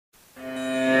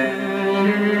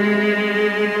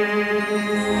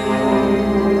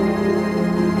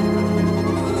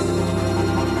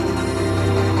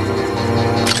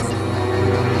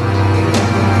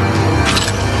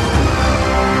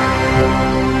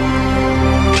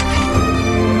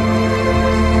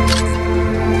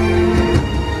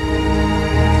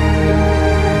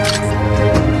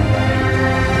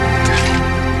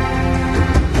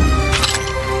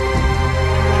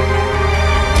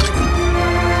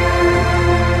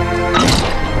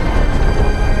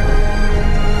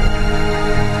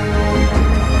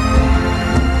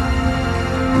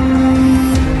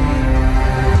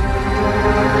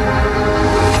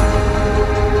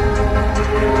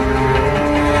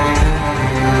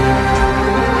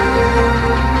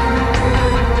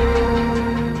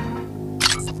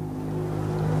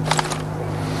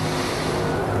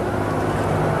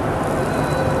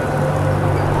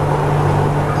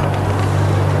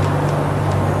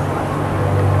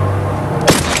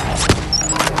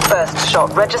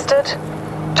shot registered.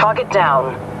 Target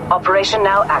down. Operation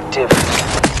now active.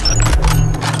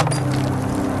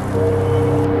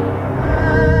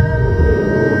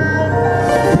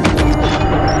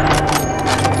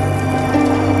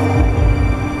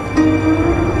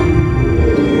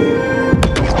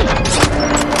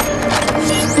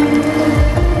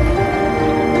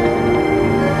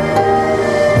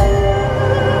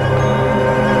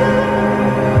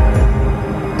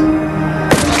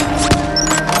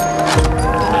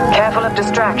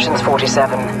 Distractions,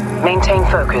 47. Maintain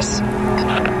focus.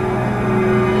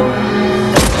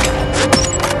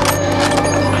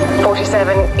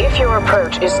 47, if your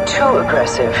approach is too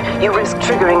aggressive, you risk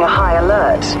triggering a high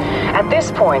alert. At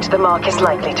this point, the mark is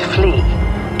likely to flee.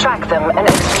 Track them and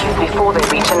execute before they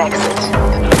reach an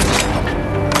exit.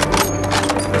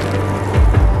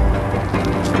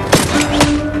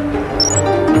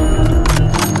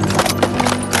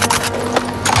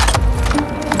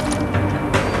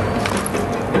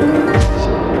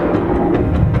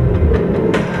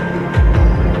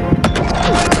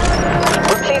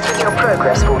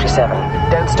 Progress, 47.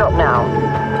 Don't stop now.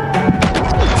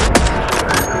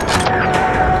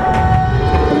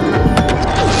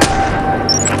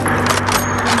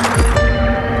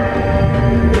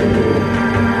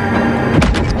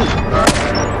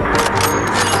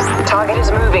 Target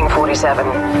is moving,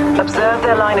 47. Observe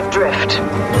their line of drift.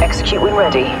 Execute when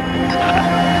ready.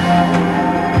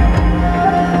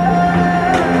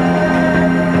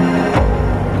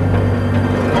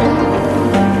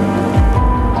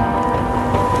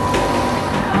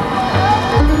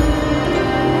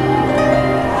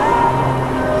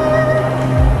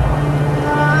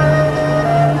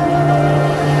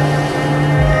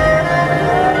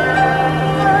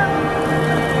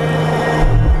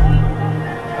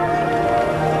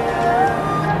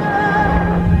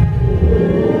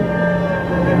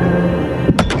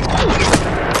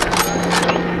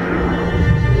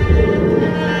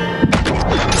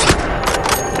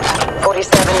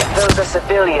 Those are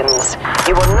civilians.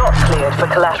 You are not cleared for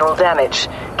collateral damage.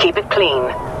 Keep it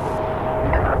clean.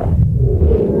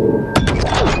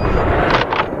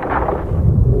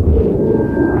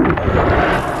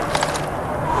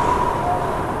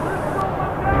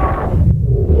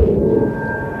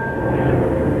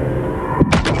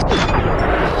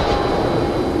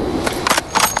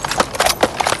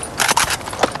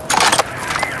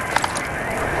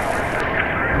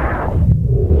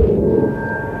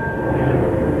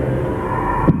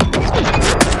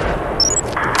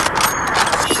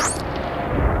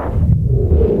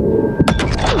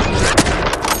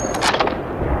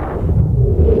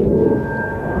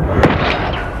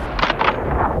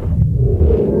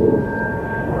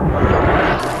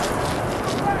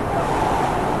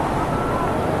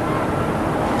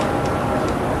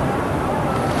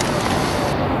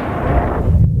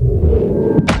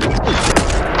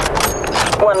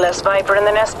 One less Viper in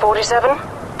the nest, 47.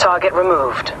 Target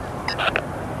removed.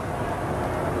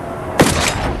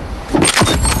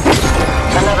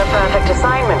 Another perfect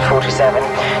assignment,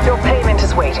 47. Your payment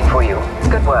is waiting for you.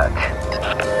 Good work.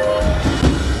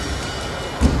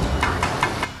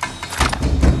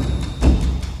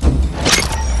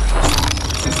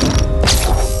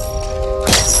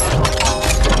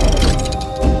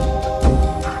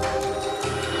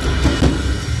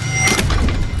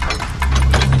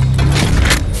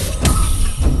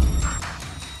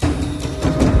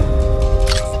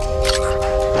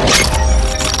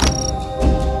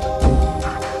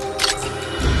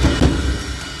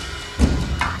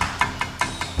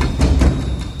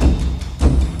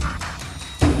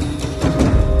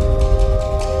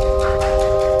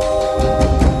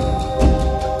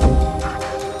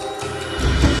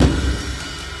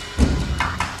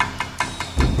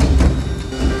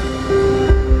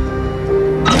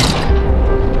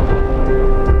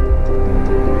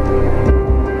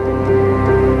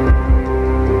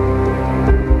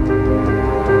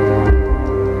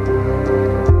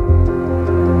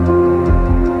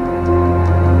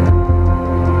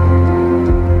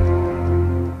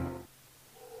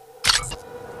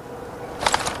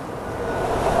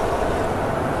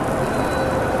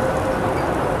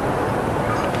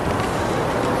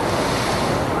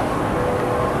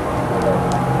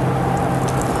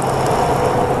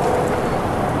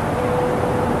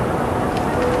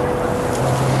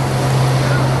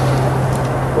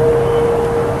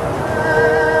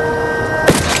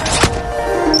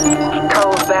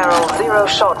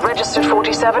 Shot registered,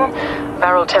 47.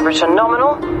 Barrel temperature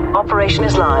nominal. Operation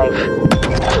is live.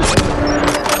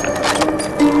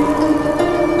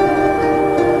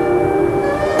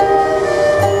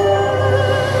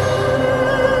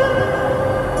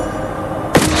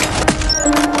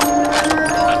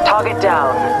 Target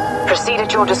down. Proceed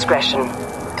at your discretion.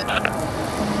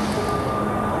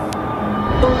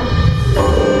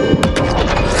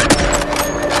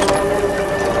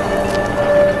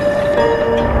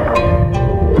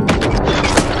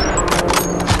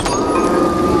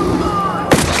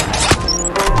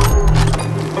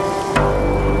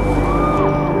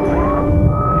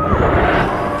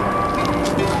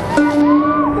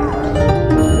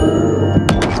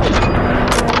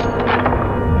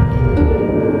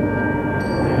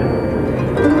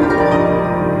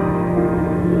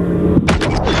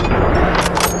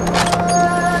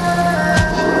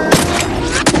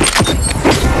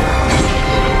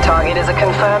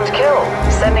 Confirmed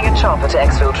kill. Sending a chopper to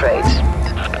exfiltrate.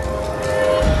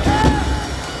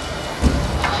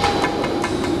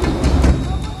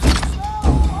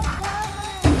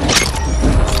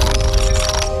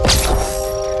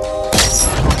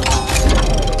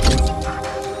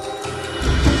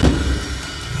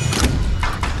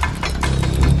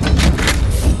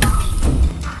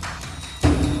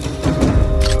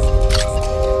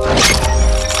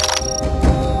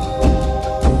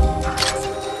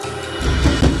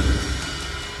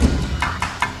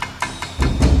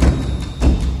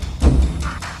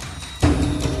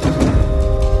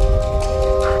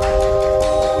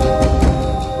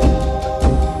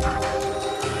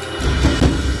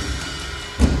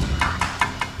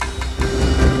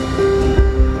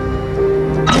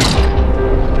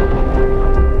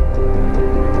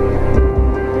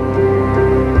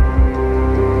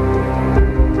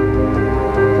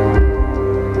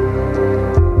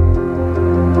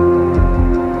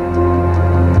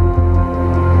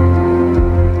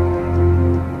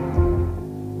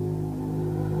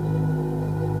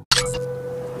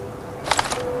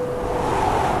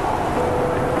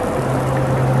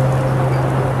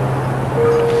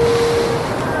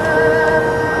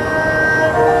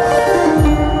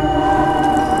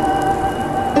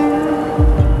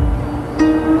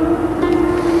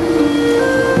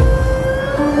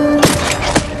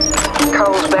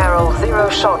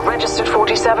 Shot registered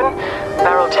 47.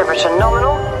 Barrel temperature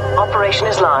nominal. Operation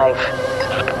is live.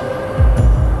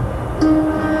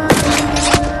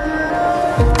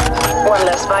 One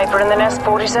less Viper in the nest,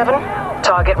 47.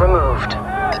 Target removed.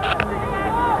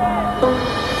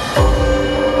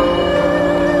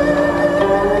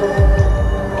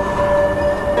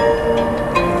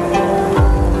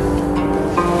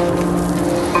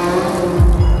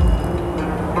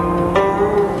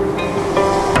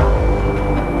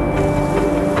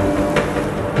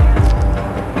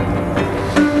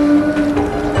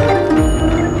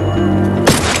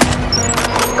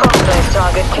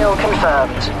 Kill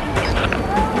confirmed.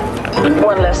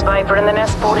 One less Viper in the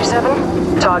nest,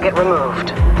 47. Target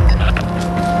removed.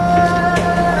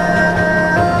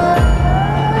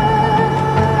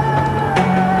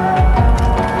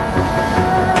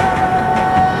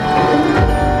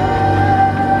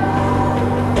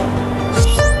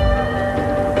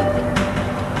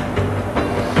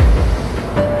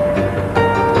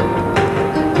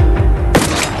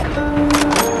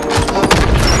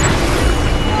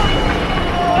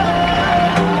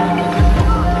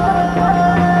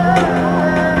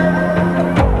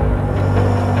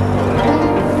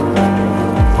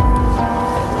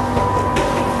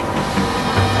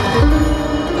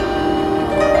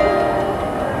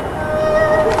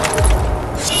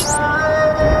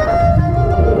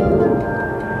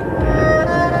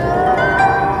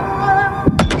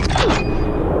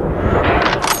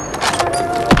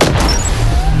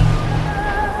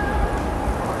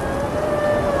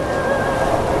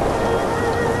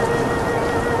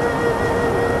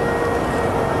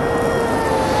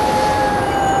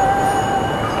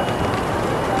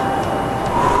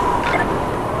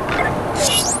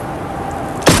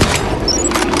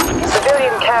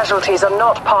 Casualties are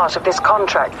not part of this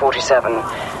contract, 47.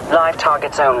 Live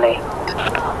targets only.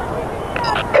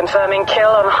 Confirming kill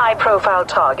on high-profile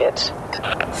target.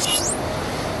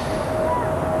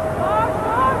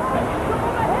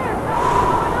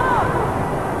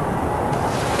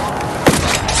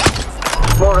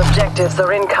 More objectives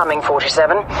are incoming,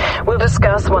 47. We'll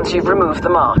discuss once you've removed the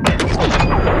mark.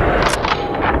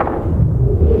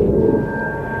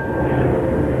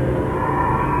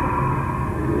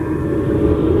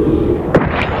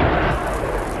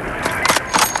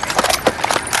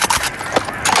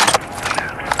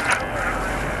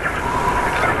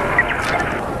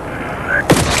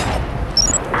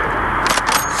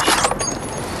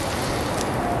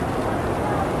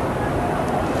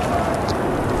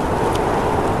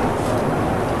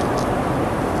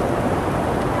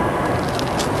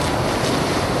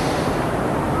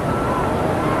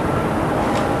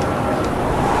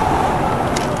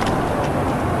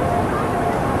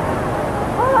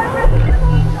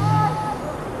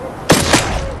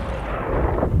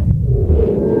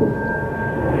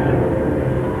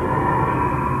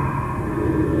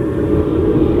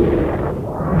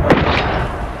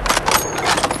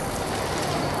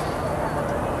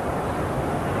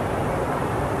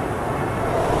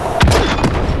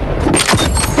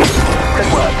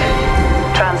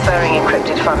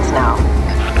 encrypted funds now.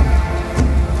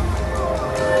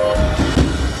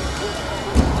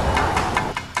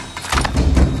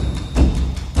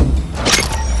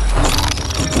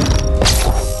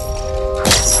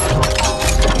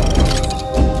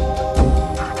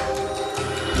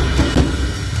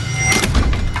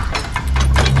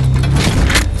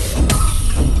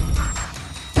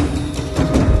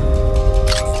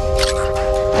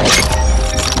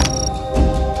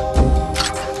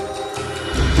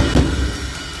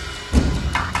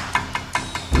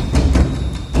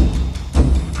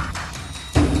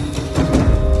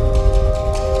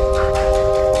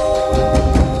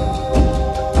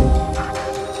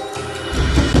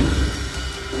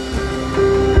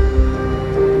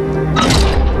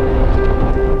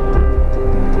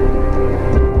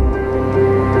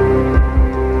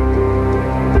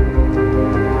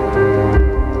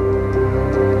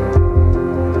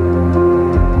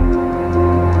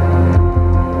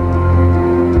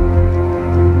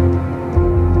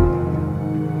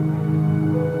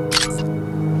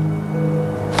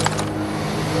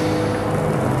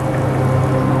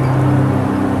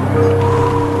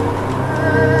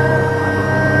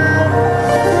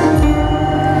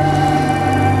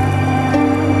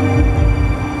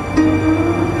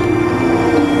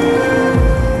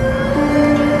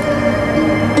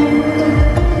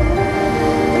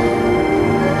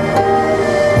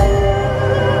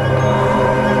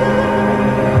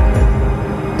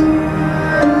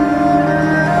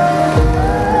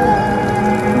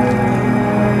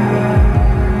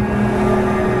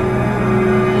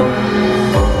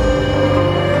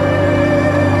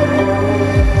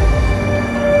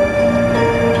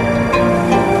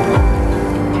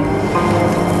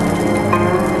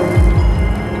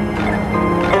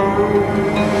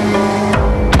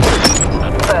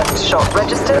 Shot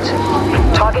registered.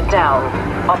 Target down.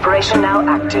 Operation now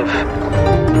active.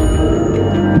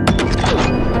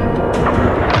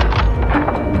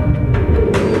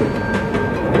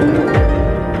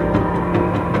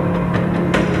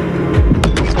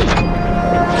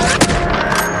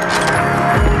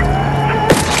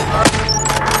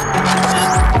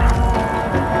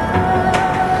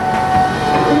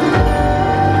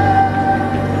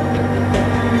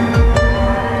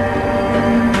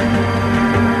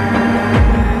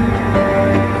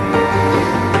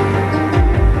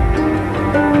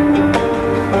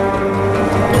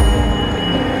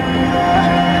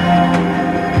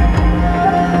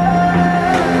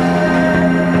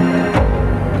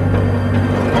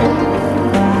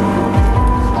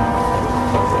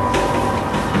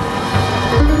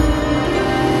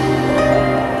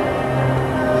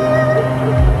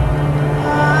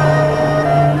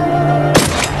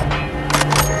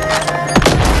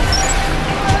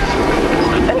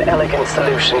 Elegant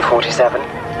solution, 47.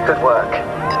 Good work.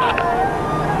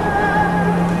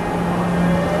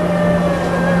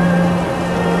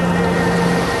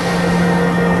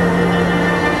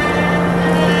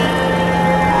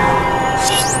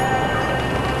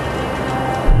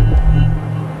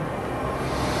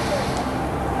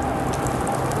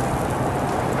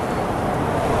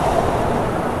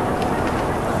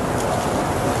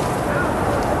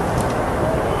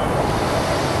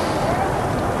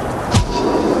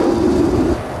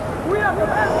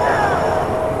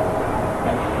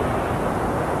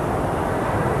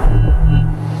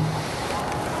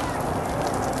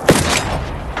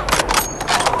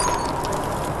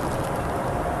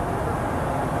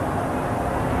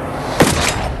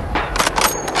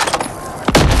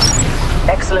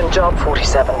 Excellent job,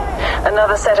 47.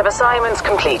 Another set of assignments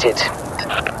completed.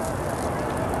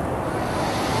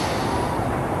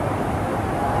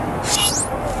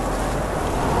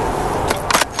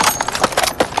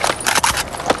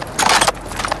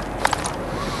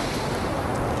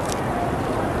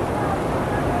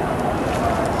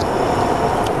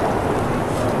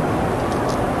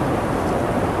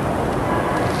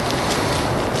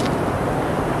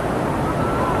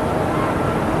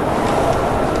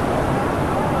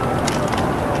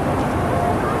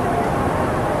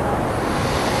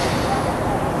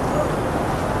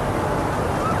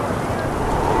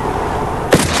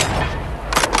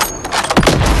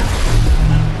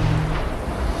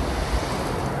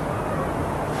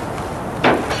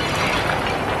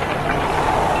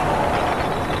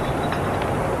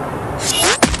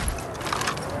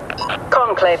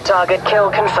 Conclave target kill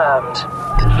confirmed.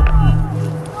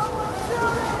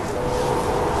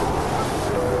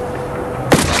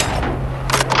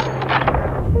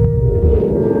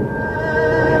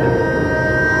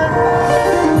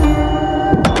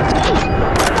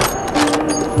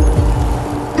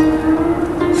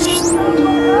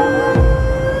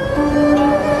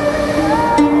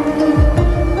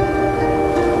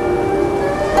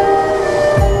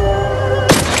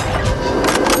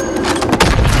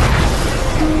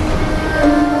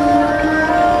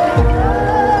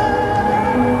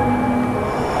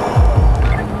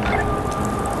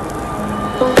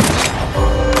 Another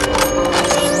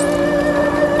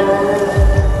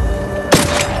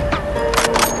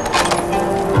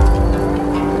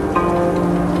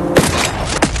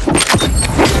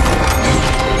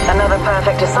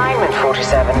perfect assignment,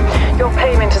 47. Your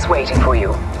payment is waiting for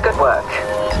you. Good work.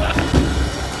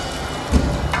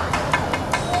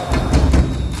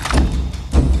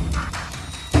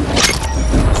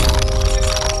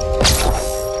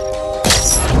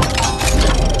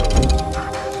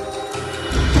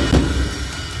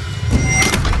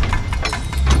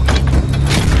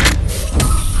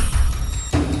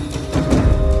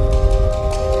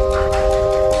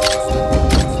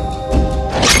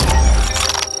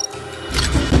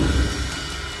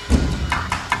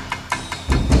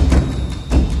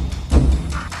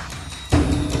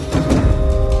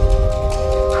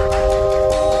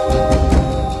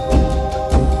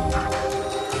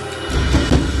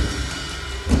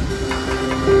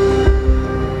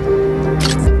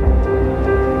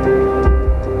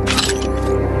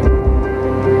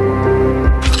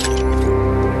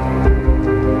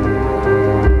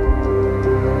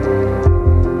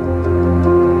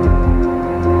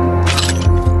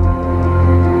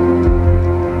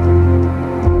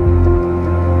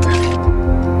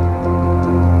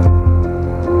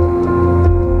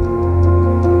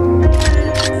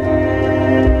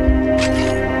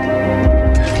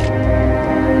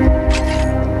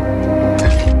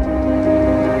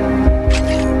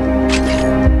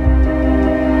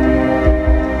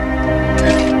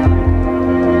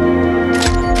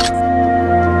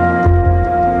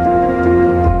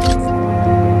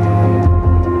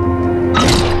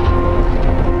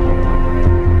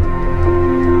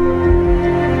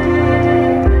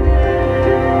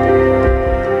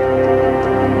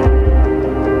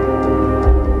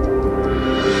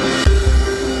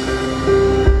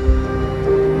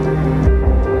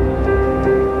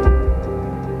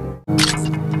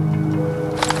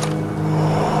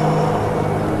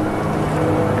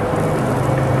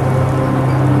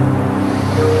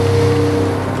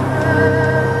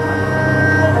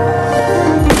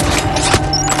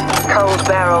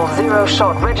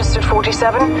 Shot registered,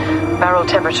 47. Barrel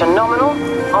temperature nominal.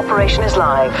 Operation is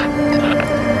live.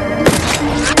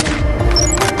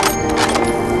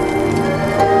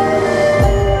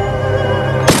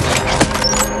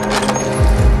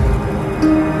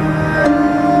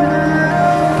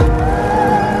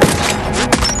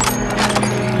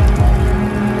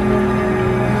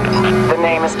 The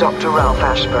name is Dr. Ralph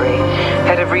Ashbury,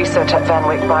 head of research at Van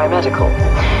Wyck Biomedical.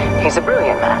 He's a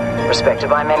brilliant man, respected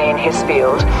by many in his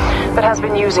field, but has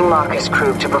been using Marcus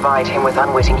Krug to provide him with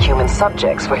unwitting human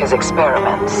subjects for his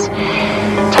experiments.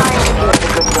 Time to give the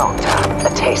good doctor a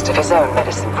taste of his own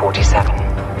medicine, 47.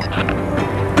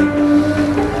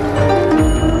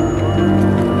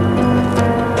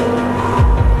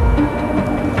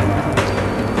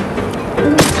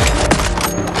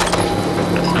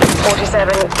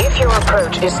 If your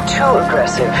approach is too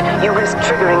aggressive, you risk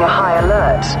triggering a high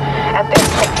alert. At this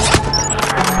point,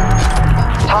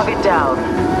 target down.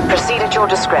 Proceed at your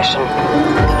discretion.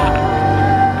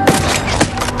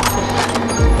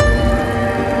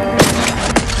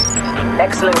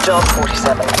 Excellent job,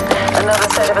 47. Another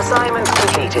set of assignments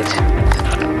completed.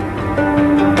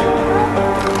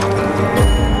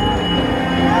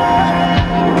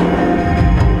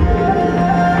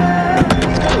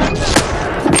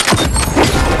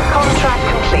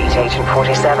 Agent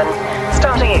 47,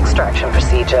 starting extraction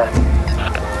procedure.